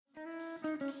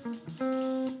Hello,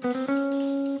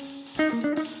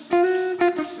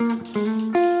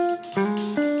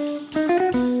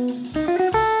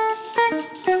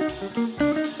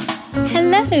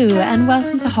 and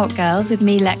welcome to Hot Girls with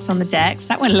me, Lex, on the decks.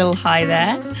 That went a little high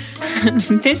there.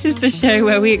 This is the show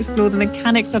where we explore the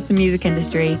mechanics of the music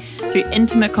industry through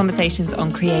intimate conversations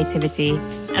on creativity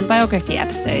and biography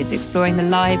episodes exploring the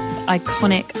lives of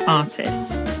iconic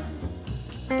artists.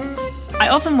 I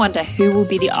often wonder who will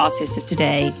be the artist of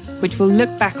today, which we'll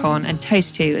look back on and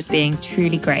toast to as being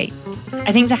truly great.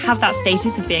 I think to have that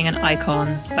status of being an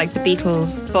icon, like the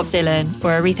Beatles, Bob Dylan,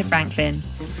 or Aretha Franklin,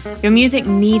 your music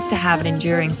needs to have an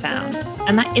enduring sound,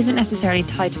 and that isn't necessarily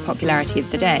tied to popularity of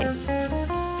the day.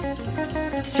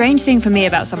 The strange thing for me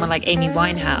about someone like Amy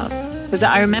Winehouse was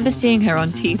that I remember seeing her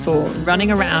on T4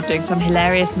 running around doing some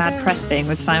hilarious mad press thing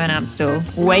with Simon Amstell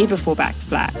way before Back to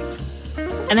Black.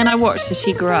 And then I watched as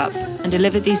she grew up and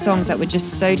delivered these songs that were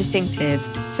just so distinctive,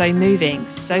 so moving,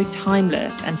 so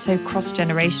timeless, and so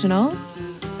cross-generational.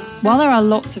 While there are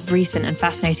lots of recent and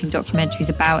fascinating documentaries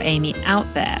about Amy out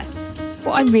there,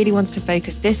 what I really wanted to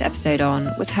focus this episode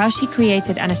on was how she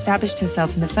created and established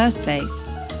herself in the first place.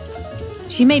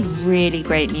 She made really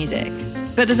great music,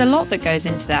 but there's a lot that goes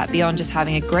into that beyond just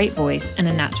having a great voice and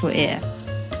a natural ear.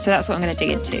 So that's what I'm going to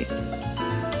dig into.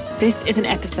 This is an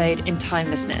episode in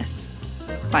Timelessness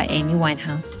by Amy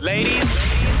Winehouse. Ladies,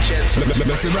 gentlemen,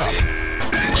 listen up.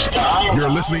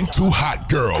 You're listening to Hot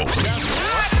Girls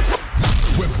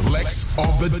with Lex on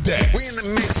the decks. we in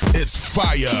the mix. It's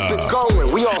fire. We're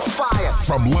going. We on fire.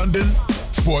 From London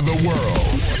for the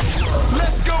world.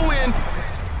 Let's go in.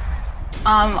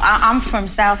 I'm from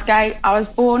Southgate. I was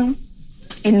born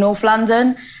in North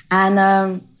London, and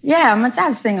I'm a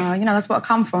jazz singer. You know, that's what I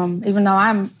come from. Even though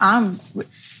I'm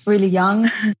really young.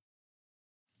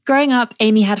 Growing up,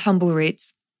 Amy had humble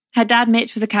roots. Her dad,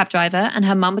 Mitch, was a cab driver, and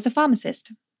her mum was a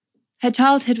pharmacist. Her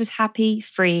childhood was happy,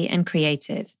 free, and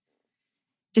creative.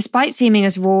 Despite seeming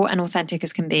as raw and authentic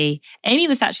as can be, Amy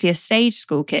was actually a stage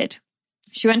school kid.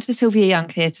 She went to the Sylvia Young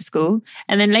Theatre School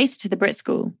and then later to the Brit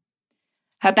School.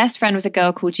 Her best friend was a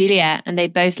girl called Juliet, and they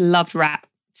both loved rap.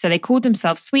 So they called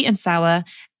themselves Sweet and Sour,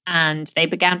 and they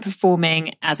began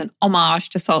performing as an homage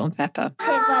to Salt and Pepper.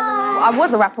 I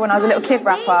was a rapper when I was a little kid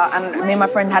rapper, and me and my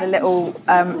friend had a little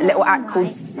act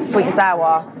called Sweet and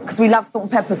Sour because we loved Salt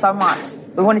and Pepper so much.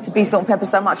 We wanted to be Salt and Pepper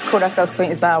so much, we called ourselves Sweet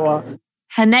and Sour.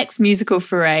 Her next musical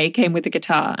foray came with the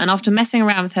guitar, and after messing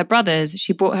around with her brothers,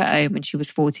 she bought her own when she was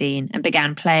 14 and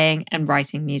began playing and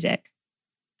writing music.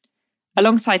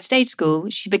 Alongside stage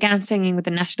school, she began singing with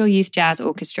the National Youth Jazz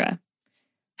Orchestra.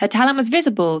 Her talent was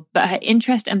visible, but her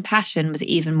interest and passion was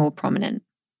even more prominent.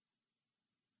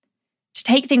 To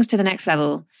take things to the next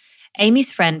level, Amy's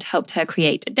friend helped her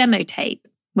create a demo tape,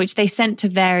 which they sent to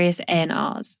various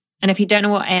A&Rs. And if you don't know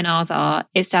what A&Rs are,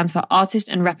 it stands for Artist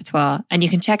and Repertoire, and you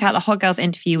can check out the Hot Girls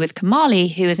interview with Kamali,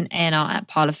 who is an A&R at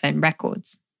Parlophone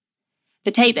Records.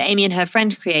 The tape that Amy and her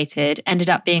friend created ended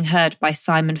up being heard by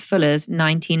Simon Fuller's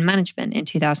 19 Management in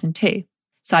 2002.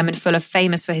 Simon Fuller,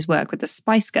 famous for his work with the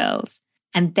Spice Girls,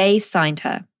 and they signed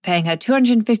her, paying her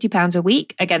 £250 a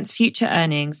week against future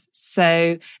earnings.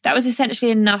 So that was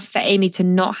essentially enough for Amy to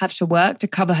not have to work to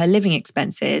cover her living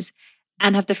expenses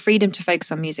and have the freedom to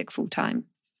focus on music full-time.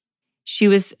 She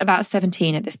was about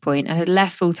 17 at this point and had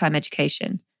left full-time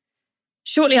education.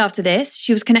 Shortly after this,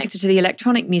 she was connected to the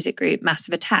electronic music group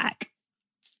Massive Attack.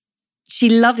 She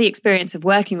loved the experience of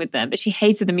working with them, but she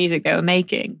hated the music they were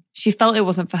making. She felt it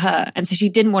wasn't for her, and so she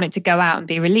didn't want it to go out and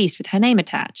be released with her name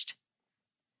attached.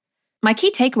 My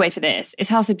key takeaway for this is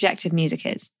how subjective music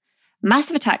is.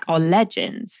 Massive Attack are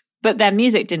legends, but their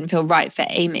music didn't feel right for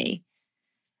Amy.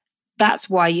 That's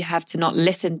why you have to not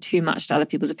listen too much to other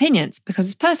people's opinions, because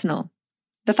it's personal.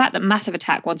 The fact that Massive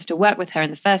Attack wanted to work with her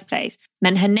in the first place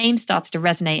meant her name started to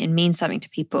resonate and mean something to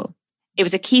people. It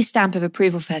was a key stamp of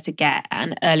approval for her to get at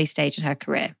an early stage in her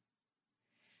career.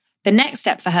 The next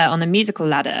step for her on the musical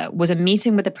ladder was a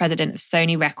meeting with the president of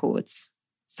Sony Records,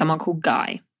 someone called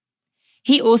Guy.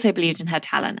 He also believed in her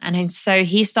talent, and so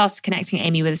he started connecting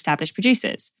Amy with established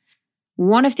producers.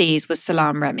 One of these was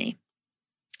Salaam Remi.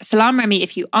 Salaam Remi,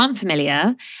 if you aren't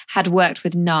familiar, had worked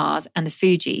with Nas and the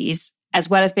Fugees, as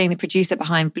well as being the producer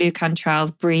behind Blue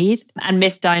Cantrell's Breathe and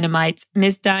Miss Dynamite,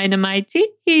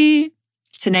 to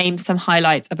name some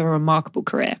highlights of a remarkable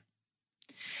career.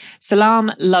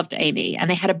 Salaam loved Amy, and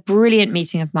they had a brilliant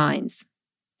meeting of minds.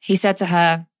 He said to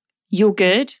her, "You're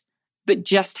good, but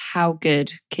just how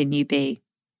good can you be?"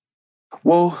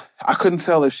 Well, I couldn't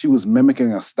tell if she was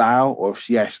mimicking a style or if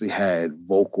she actually had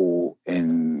vocal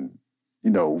and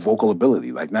vocal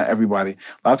ability. Like, not everybody,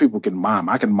 a lot of people can mime.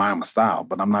 I can mime a style,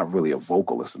 but I'm not really a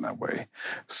vocalist in that way.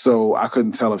 So I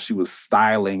couldn't tell if she was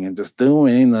styling and just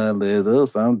doing a little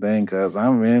something because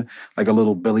I'm in like a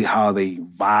little Billie Holiday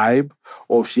vibe,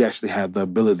 or if she actually had the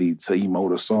ability to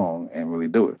emote a song and really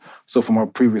do it. So from her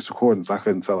previous recordings, I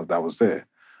couldn't tell if that was there.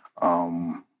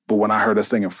 But when I heard her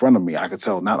sing in front of me, I could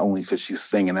tell not only could she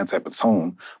sing in that type of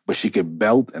tone, but she could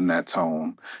belt in that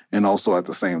tone. And also at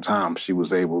the same time, she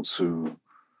was able to,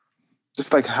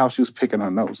 just like how she was picking her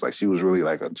notes, like she was really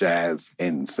like a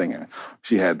jazz-in singer.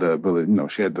 She had the ability,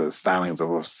 she had the stylings of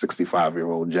a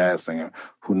 65-year-old jazz singer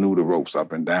who knew the ropes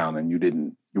up and down, and you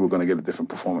were going to get a different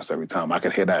performance every time. I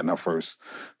could hear that in her first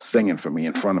singing for me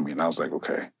in front of me, and I was like,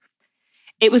 okay.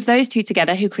 It was those two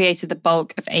together who created the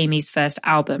bulk of Amy's first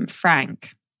album,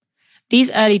 Frank. These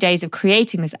early days of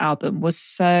creating this album was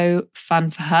so fun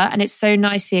for her. And it's so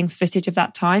nice seeing footage of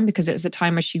that time because it was the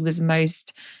time where she was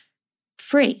most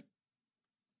free.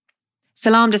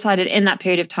 Salam decided in that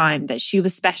period of time that she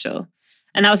was special.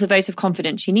 And that was a vote of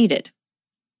confidence she needed.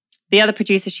 The other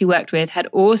producer she worked with had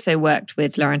also worked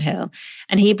with Lauryn Hill.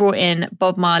 And he brought in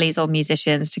Bob Marley's old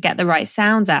musicians to get the right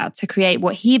sounds out to create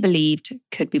what he believed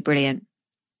could be brilliant.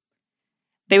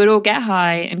 They would all get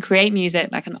high and create music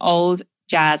like an old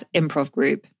jazz improv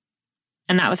group.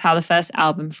 And that was how the first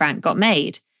album, Frank, got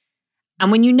made. And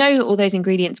when you know all those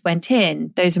ingredients went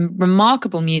in, those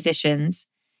remarkable musicians,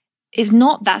 it's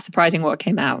not that surprising what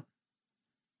came out.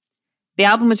 The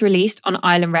album was released on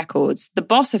Island Records, the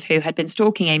boss of who had been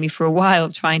stalking Amy for a while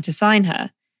trying to sign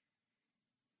her.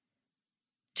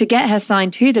 To get her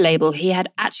signed to the label, he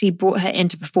had actually brought her in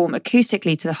to perform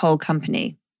acoustically to the whole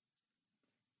company.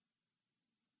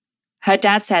 Her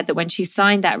dad said that when she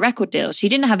signed that record deal, she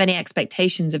didn't have any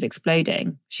expectations of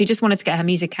exploding. She just wanted to get her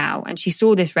music out, and she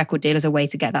saw this record deal as a way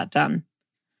to get that done.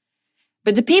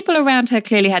 But the people around her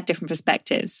clearly had different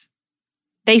perspectives.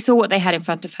 They saw what they had in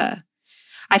front of her.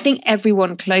 I think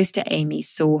everyone close to Amy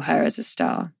saw her as a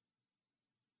star.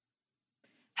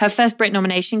 Her first Brit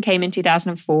nomination came in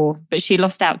 2004, but she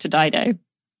lost out to Dido.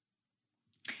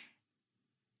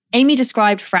 Amy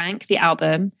described Frank, the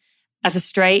album, as a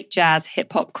straight jazz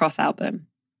hip-hop cross album.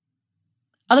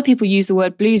 Other people use the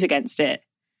word blues against it,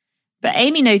 but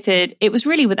Amy noted it was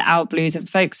really without blues and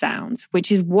folk sounds,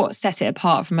 which is what set it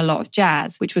apart from a lot of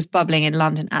jazz, which was bubbling in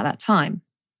London at that time.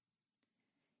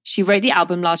 She wrote the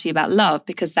album largely about love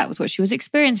because that was what she was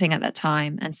experiencing at that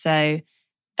time, and so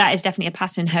that is definitely a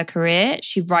pattern in her career.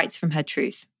 She writes from her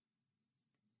truth.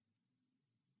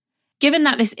 Given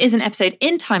that this is an episode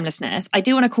in timelessness, I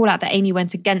do want to call out that Amy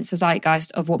went against the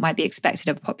zeitgeist of what might be expected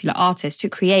of a popular artist to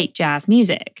create jazz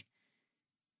music.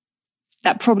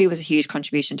 That probably was a huge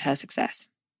contribution to her success.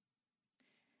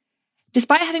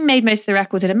 Despite having made most of the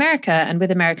records in America and with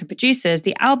American producers,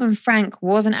 the album Frank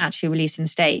wasn't actually released in the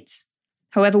States.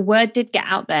 However, word did get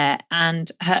out there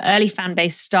and her early fan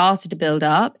base started to build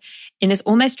up in this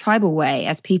almost tribal way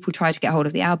as people tried to get hold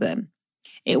of the album.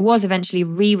 It was eventually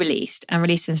re-released and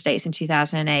released in the States in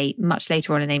 2008, much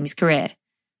later on in Amy's career.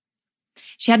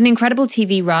 She had an incredible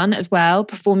TV run as well,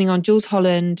 performing on Jools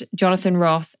Holland, Jonathan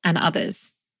Ross, and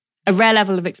others. A rare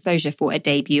level of exposure for a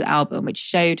debut album, which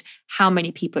showed how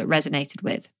many people it resonated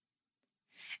with.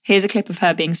 Here's a clip of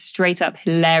her being straight up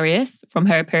hilarious from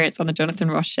her appearance on the Jonathan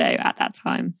Ross show at that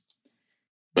time.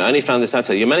 I only found this out.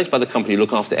 You're managed by the company, you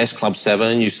look after S Club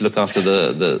 7, you used to look after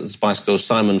the Spice Girls,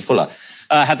 Simon Fuller.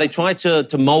 Have they tried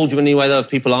to mould you in any way, though, if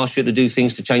people ask you to do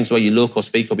things to change the way you look or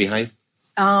speak or behave?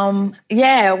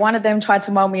 Yeah, one of them tried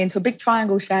to mould me into a big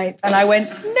triangle shape, and I went,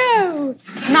 no.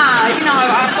 I've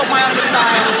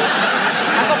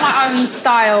got my own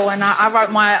style, and I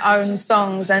wrote my own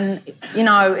songs, and,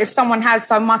 if someone has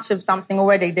so much of something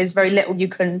already, there's very little you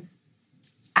can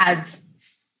add.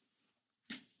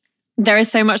 There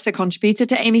is so much that contributed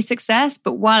to Amy's success,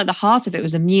 but while at the heart of it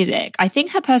was the music, I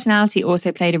think her personality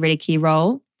also played a really key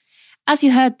role. As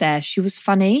you heard there, she was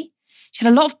funny, she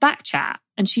had a lot of back chat,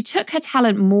 and she took her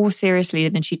talent more seriously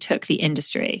than she took the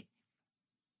industry.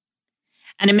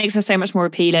 And it makes her so much more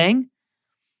appealing.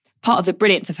 Part of the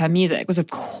brilliance of her music was, of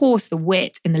course, the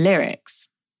wit in the lyrics.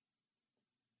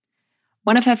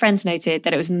 One of her friends noted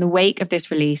that it was in the wake of this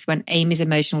release when Amy's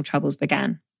emotional troubles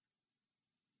began.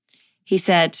 He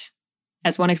said,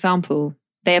 as one example,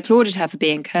 they applauded her for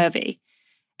being curvy,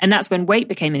 and that's when weight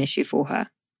became an issue for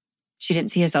her. She didn't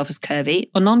see herself as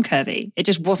curvy or non-curvy. It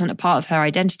just wasn't a part of her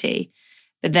identity.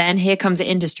 But then here comes the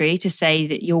industry to say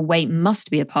that your weight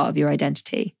must be a part of your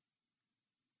identity.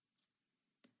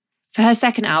 For her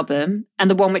second album, and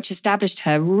the one which established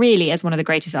her really as one of the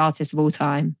greatest artists of all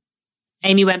time,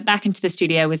 Amy went back into the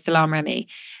studio with Salaam Remi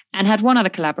and had one other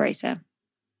collaborator.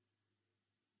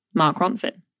 Mark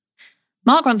Ronson.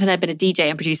 Mark Ronson had been a DJ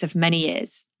and producer for many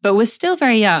years, but was still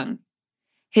very young.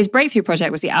 His breakthrough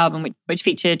project was the album which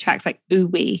featured tracks like Ooh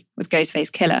Wee with Ghostface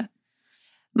Killah.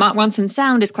 Mark Ronson's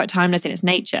sound is quite timeless in its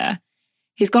nature.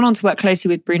 He's gone on to work closely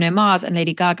with Bruno Mars and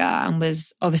Lady Gaga and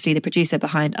was obviously the producer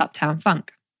behind Uptown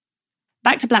Funk.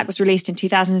 Back to Black was released in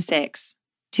 2006,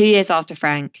 2 years after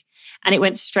Frank, and it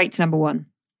went straight to number 1.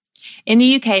 In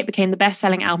the UK, it became the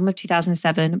best-selling album of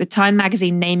 2007, with Time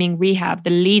magazine naming Rehab, the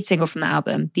lead single from the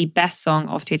album, the best song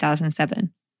of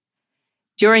 2007.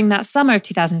 During that summer of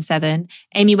 2007,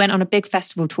 Amy went on a big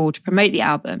festival tour to promote the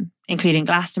album, including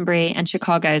Glastonbury and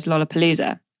Chicago's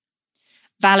Lollapalooza.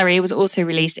 Valerie was also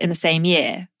released in the same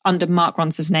year, under Mark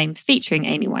Ronson's name, featuring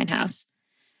Amy Winehouse.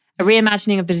 A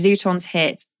reimagining of the Zootons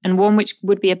hit, and one which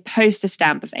would be a poster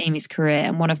stamp of Amy's career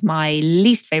and one of my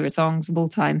least favourite songs of all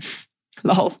time.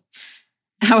 Lol.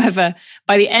 However,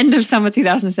 by the end of summer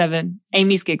 2007,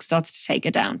 Amy's gigs started to take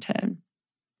a downturn.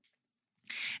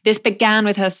 This began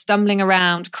with her stumbling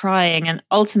around, crying, and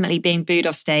ultimately being booed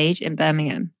off stage in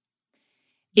Birmingham.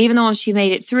 Even though she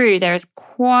made it through, there is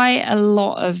quite a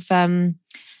lot of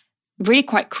really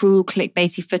quite cruel,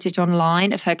 clickbaity footage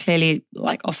online of her clearly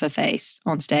off her face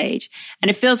on stage. And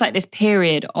it feels like this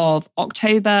period of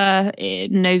November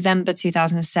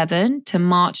 2007 to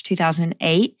March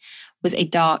 2008 was a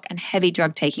dark and heavy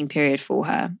drug-taking period for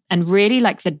her, and really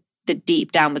the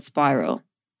deep downward spiral.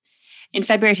 In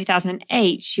February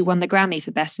 2008, she won the Grammy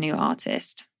for Best New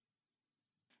Artist.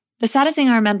 The saddest thing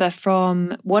I remember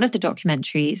from one of the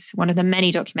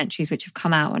many documentaries which have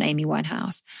come out on Amy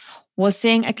Winehouse, was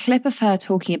seeing a clip of her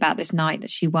talking about this night that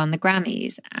she won the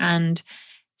Grammys and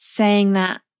saying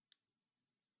that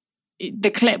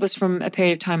the clip was from a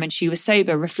period of time when she was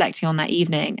sober, reflecting on that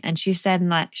evening. And she said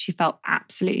that she felt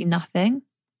absolutely nothing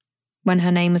when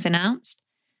her name was announced.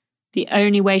 The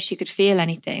only way she could feel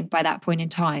anything by that point in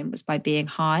time was by being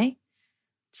high.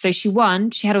 So she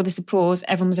won, she had all this applause,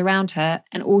 everyone was around her,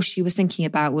 and all she was thinking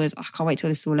about was, I can't wait till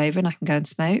this is all over and I can go and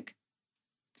smoke.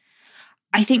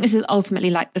 I think this is ultimately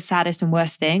the saddest and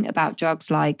worst thing about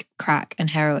drugs like crack and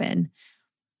heroin.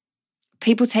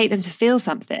 People take them to feel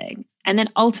something, and then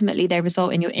ultimately they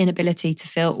result in your inability to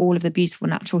feel all of the beautiful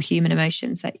natural human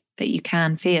emotions that you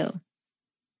can feel.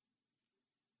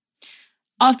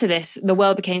 After this, the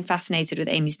world became fascinated with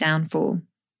Amy's downfall.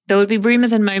 There would be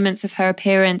rumours and moments of her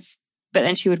appearance, but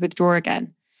then she would withdraw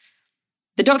again.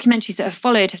 The documentaries that have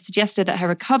followed have suggested that her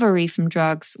recovery from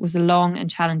drugs was a long and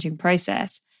challenging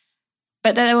process,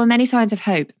 but that there were many signs of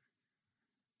hope.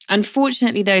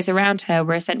 Unfortunately, those around her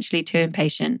were essentially too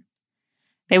impatient.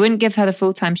 They wouldn't give her the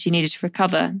full time she needed to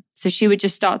recover, so she would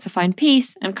just start to find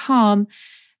peace and calm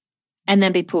and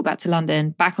then be pulled back to London,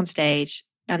 back on stage,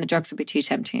 and the drugs would be too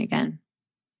tempting again.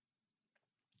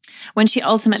 When she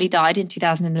ultimately died in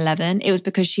 2011, it was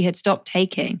because she had stopped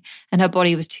taking and her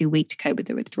body was too weak to cope with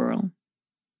the withdrawal.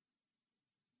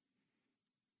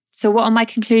 So what are my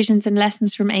conclusions and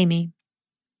lessons from Amy?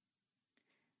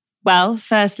 Well,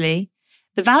 firstly,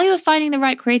 the value of finding the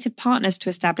right creative partners to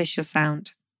establish your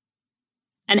sound.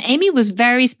 And Amy was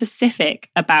very specific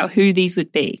about who these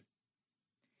would be.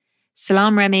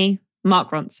 Salaam Remi,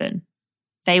 Mark Ronson.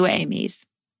 They were Amy's.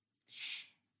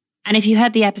 And if you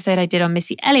heard the episode I did on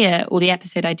Missy Elliott or the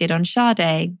episode I did on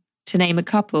Sade, to name a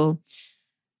couple,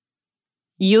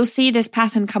 you'll see this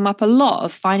pattern come up a lot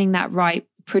of finding that right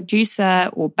producer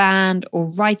or band or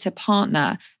writer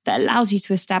partner that allows you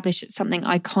to establish something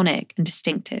iconic and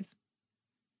distinctive.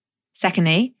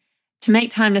 Secondly, to make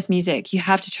timeless music, you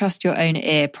have to trust your own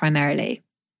ear primarily.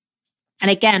 And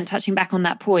again, touching back on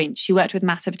that point, she worked with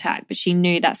Massive Attack, but she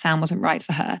knew that sound wasn't right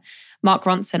for her. Mark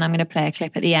Ronson, I'm going to play a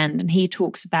clip at the end, and he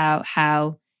talks about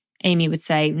how Amy would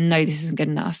say, no, this isn't good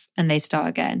enough, and they'd start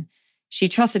again. She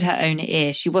trusted her own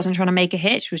ear. She wasn't trying to make a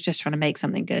hit, she was just trying to make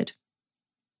something good.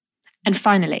 And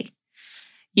finally,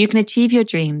 you can achieve your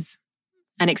dreams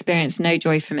and experience no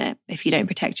joy from it if you don't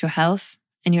protect your health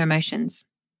and your emotions.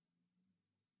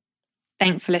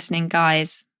 Thanks for listening,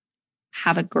 guys.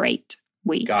 Have a great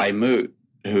week. Guy Moot,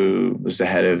 who was the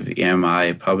head of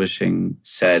EMI Publishing,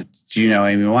 said, do you know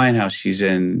Amy Winehouse? She's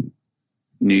in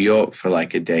New York for a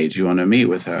day. Do you want to meet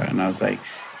with her? And I was like,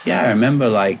 yeah, I remember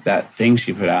that thing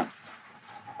she put out.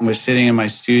 And we're sitting in my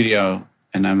studio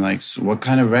and I'm like, so what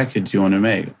kind of record do you want to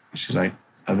make? She's like,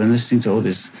 I've been listening to all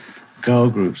this girl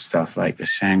group stuff like the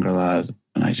Shangri-Las.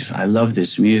 And I love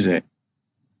this music.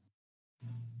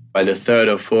 By the third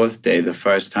or fourth day, the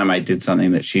first time I did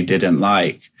something that she didn't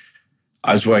like,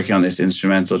 I was working on this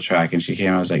instrumental track and she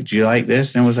came, I was like, do you like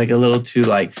this? And it was a little too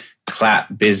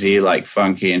clap busy,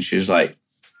 funky. And she was like,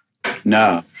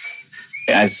 no.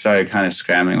 I started kind of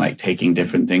scrambling, like taking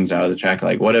different things out of the track.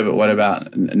 Like, what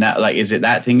about now? Like, is it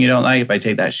that thing you don't like? If I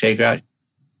take that shaker out,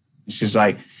 she's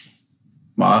like,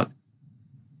 Mark,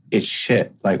 it's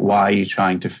shit. Like, why are you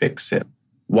trying to fix it?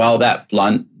 While that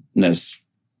bluntness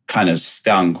kind of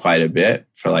stung quite a bit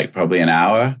for like probably an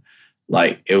hour,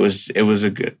 like it was a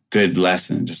good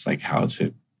lesson, just like how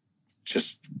to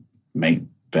just make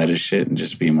better shit and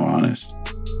just be more honest.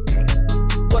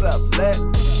 What up, Lex?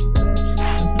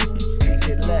 We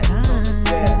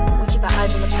keep our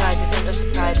eyes on the prize, it's no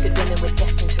surprise. Good women we're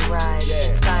destined to rise.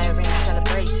 Inspiring,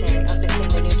 celebrating, uplifting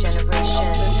the new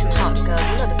generation. Some hot girls,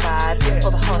 you know the vibe.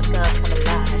 All the hot girls come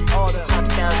alive. Some hot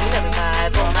girls, you know the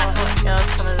vibe. All